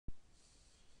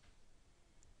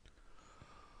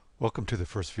Welcome to the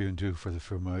first view and do for the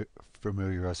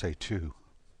Familiar Essay 2,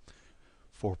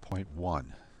 4.1.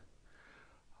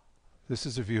 This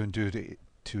is a view and do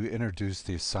to introduce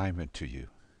the assignment to you.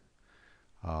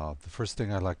 The first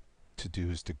thing I like to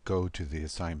do is to go to the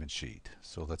assignment sheet.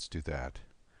 So let's do that.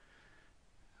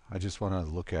 I just want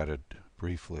to look at it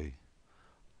briefly.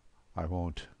 I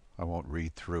won't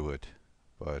read through it,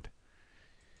 but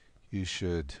you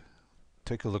should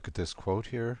take a look at this quote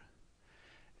here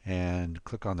and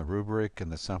click on the rubric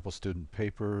and the sample student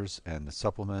papers and the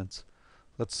supplements.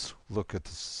 Let's look at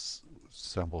the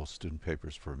sample student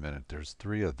papers for a minute. There's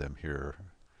 3 of them here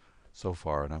so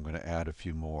far, and I'm going to add a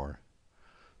few more.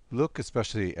 Look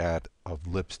especially at of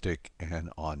lipstick and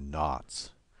on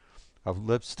knots. Of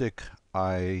lipstick,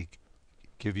 I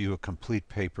give you a complete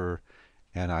paper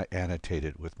and I annotate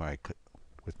it with my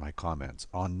comments.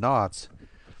 On knots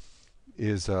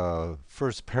is a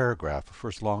first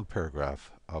long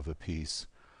paragraph of a piece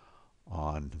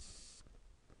on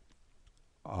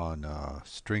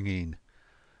stringing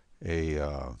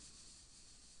a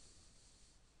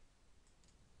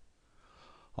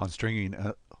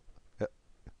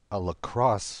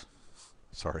lacrosse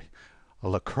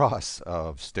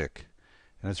stick,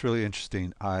 and it's really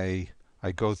interesting. I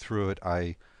go through it.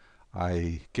 I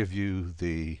give you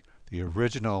the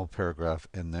original paragraph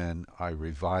and then I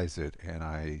revise it and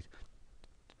I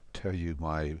tell you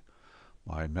my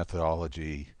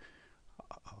methodology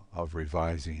of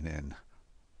revising and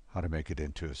how to make it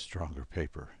into a stronger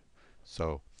paper.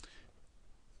 So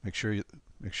make sure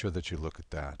that you look at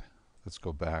that. Let's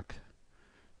go back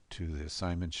to the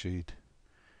assignment sheet.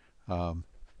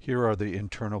 Here are the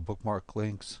internal bookmark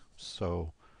links.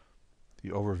 So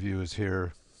the overview is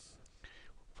here.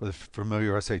 For the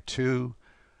Familiar Essay 2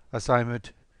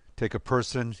 assignment, take a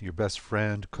person, your best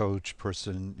friend, coach,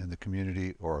 person in the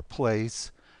community, or a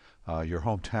place, your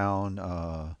hometown,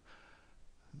 a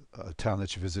town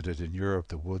that you visited in Europe,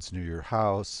 the woods near your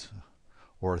house,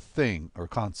 or a thing or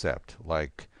concept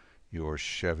like your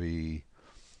 57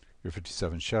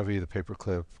 Chevy, the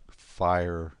paperclip,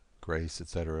 fire, grace,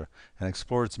 etc., and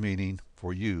explore its meaning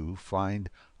for you. Find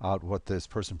out what this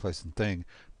person, place, and thing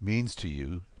means to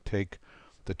you. Take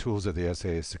the tools of the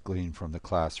essayist to glean from the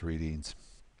class readings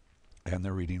and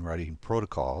the reading writing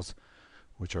protocols,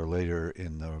 which are later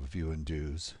in the review and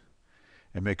do's,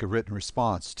 and make a written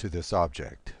response to this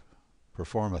object.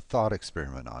 Perform a thought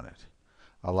experiment on it.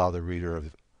 Allow the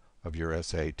reader of your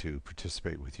essay to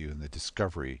participate with you in the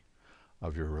discovery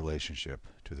of your relationship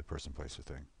to the person, place, or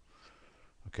thing.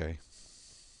 Okay?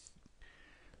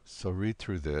 So read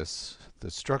through this.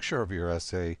 The structure of your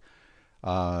essay.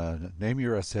 Name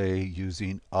your essay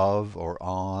using of or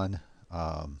on,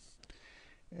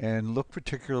 and look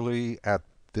particularly at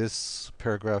this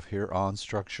paragraph here on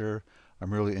structure.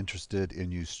 I'm really interested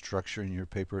in you structuring your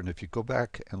paper, and if you go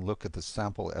back and look at the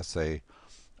sample essay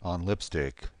on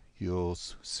lipstick, you'll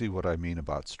see what I mean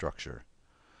about structure.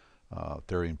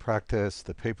 Theory and practice.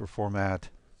 The paper format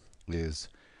is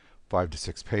 5 to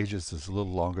 6 pages. It's a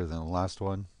little longer than the last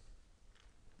one.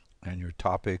 And your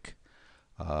topic,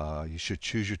 you should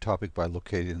choose your topic by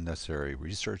locating the necessary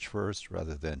research first,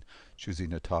 rather than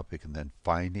choosing a topic and then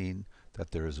finding that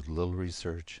there is little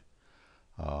research.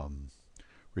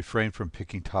 Refrain from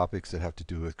picking topics that have to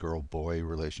do with girl-boy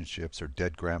relationships or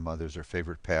dead grandmothers or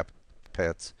favorite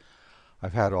pets.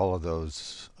 I've had all of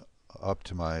those up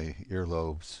to my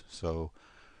earlobes, so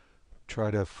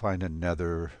try to find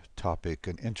another topic,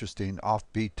 an interesting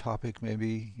offbeat topic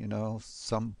maybe,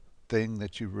 something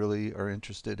that you really are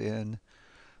interested in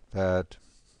that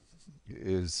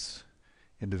is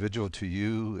individual to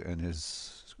you and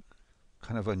is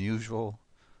kind of unusual.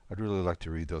 I'd really like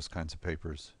to read those kinds of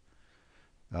papers.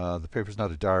 The paper's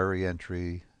not a diary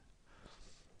entry.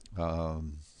 Here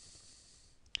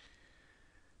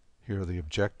are the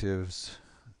objectives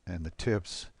and the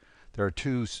tips. There are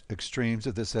 2 extremes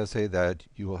of this essay that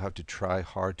you will have to try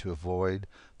hard to avoid.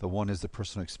 The one is the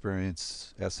personal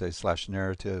experience essay /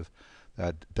 narrative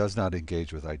that does not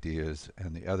engage with ideas,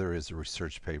 and the other is a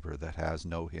research paper that has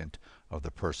no hint of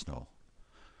the personal.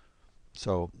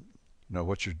 So,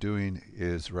 what you're doing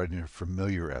is writing a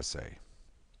familiar essay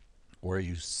where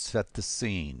you set the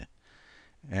scene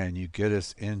and you get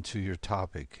us into your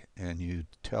topic and you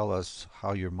tell us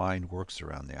how your mind works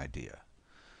around the idea.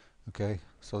 Okay,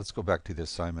 so let's go back to the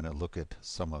assignment and look at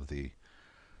some of the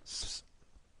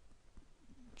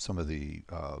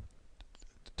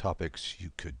topics you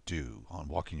could do. On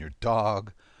walking your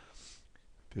dog,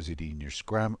 visiting your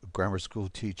grammar school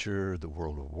teacher, the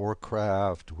World of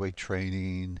Warcraft, weight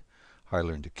training, how I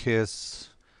learned to kiss,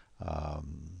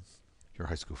 your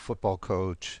high school football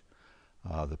coach,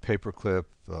 the paperclip,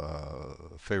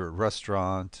 favorite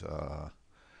restaurant,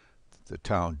 the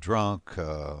town drunk,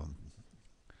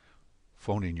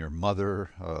 phoning your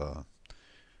mother.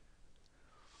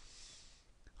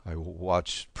 I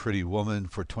watched Pretty Woman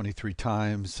for 23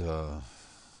 times. Um,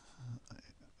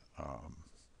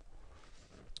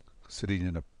 Sitting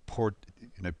in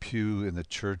a pew in the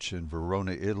church in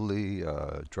Verona, Italy,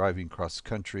 driving cross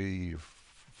country,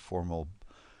 formal,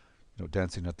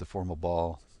 dancing at the formal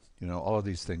ball. All of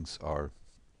these things are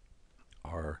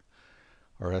are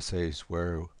essays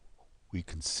where we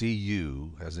can see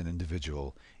you as an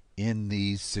individual in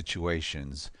these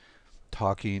situations,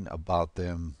 talking about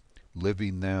them,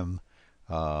 living them,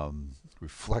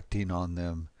 reflecting on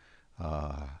them,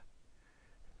 uh,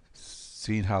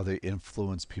 seeing how they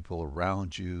influence people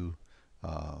around you.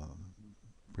 Um,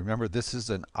 Remember, this is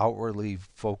an outwardly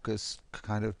focused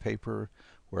kind of paper,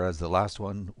 whereas the last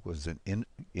one was an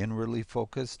inwardly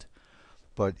focused.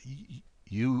 But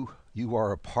you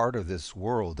are a part of this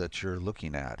world that you're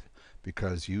looking at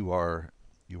because you are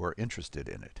interested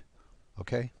in it.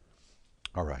 Okay?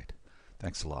 All right.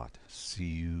 Thanks a lot. See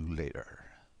you later.